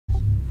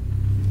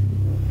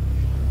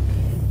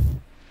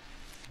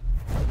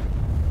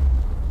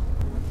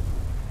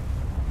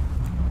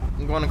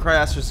going to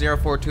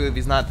Cryaster 042. If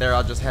he's not there,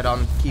 I'll just head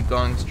on, keep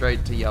going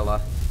straight to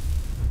Yella.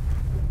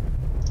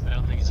 I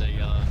don't think he's at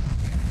Yella.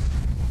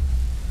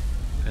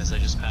 Because I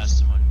just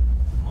passed him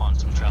on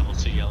some travel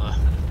to Yella.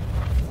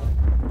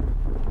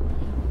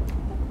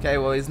 Okay,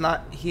 well he's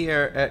not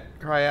here at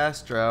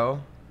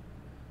Cryastro.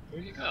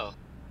 Where'd you go?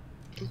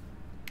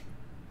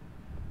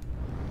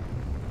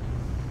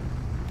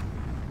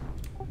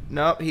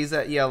 Nope, he's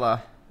at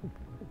Yella.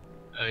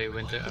 Oh, he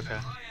went there? Okay.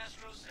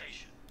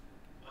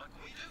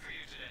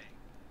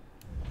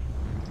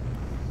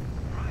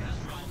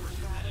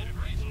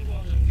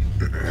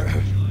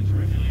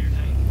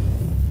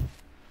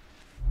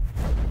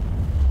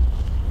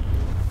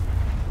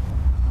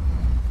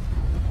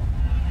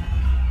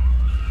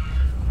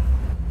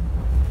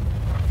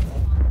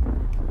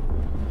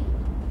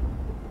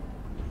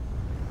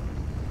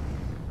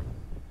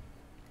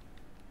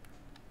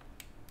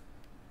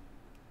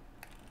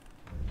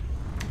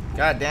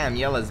 God damn,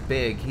 Yella's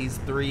big. He's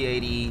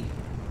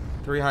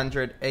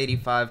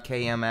 385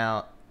 km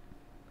out.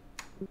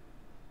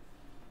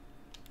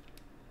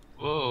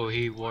 Whoa,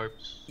 he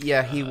warped.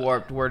 Yeah, he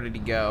warped. Where did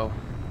he go?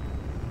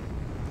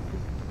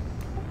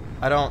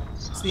 I don't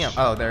see him.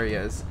 Oh, there he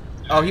is.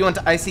 Oh, he went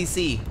to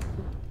ICC.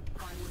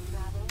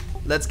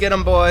 Let's get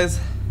him, boys.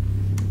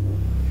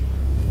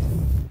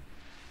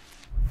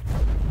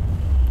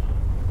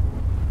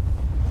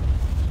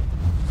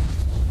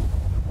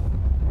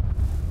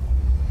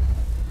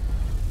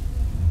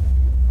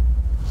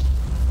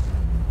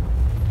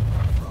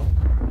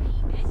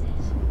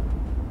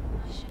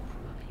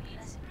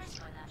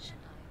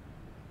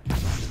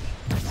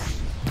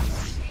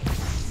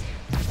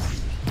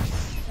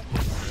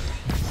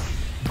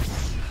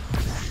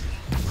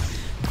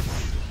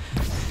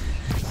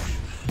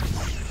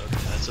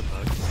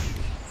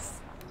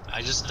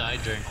 I just died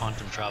during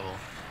quantum travel.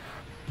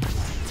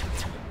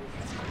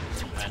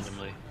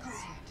 Randomly.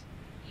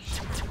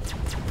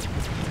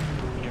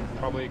 You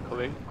probably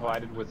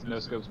collided with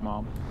NoScope's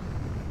mom.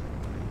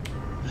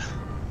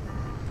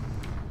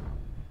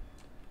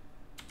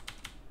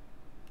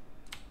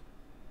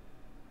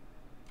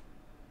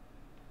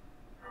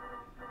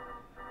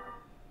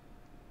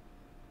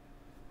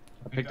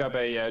 I picked up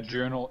a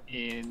journal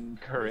in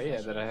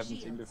Korea that I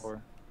haven't seen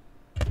before.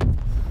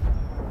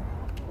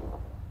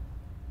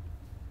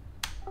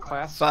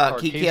 Class Fuck,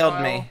 he arcade killed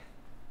file, me.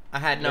 I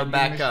had no vending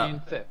backup.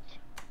 machine theft.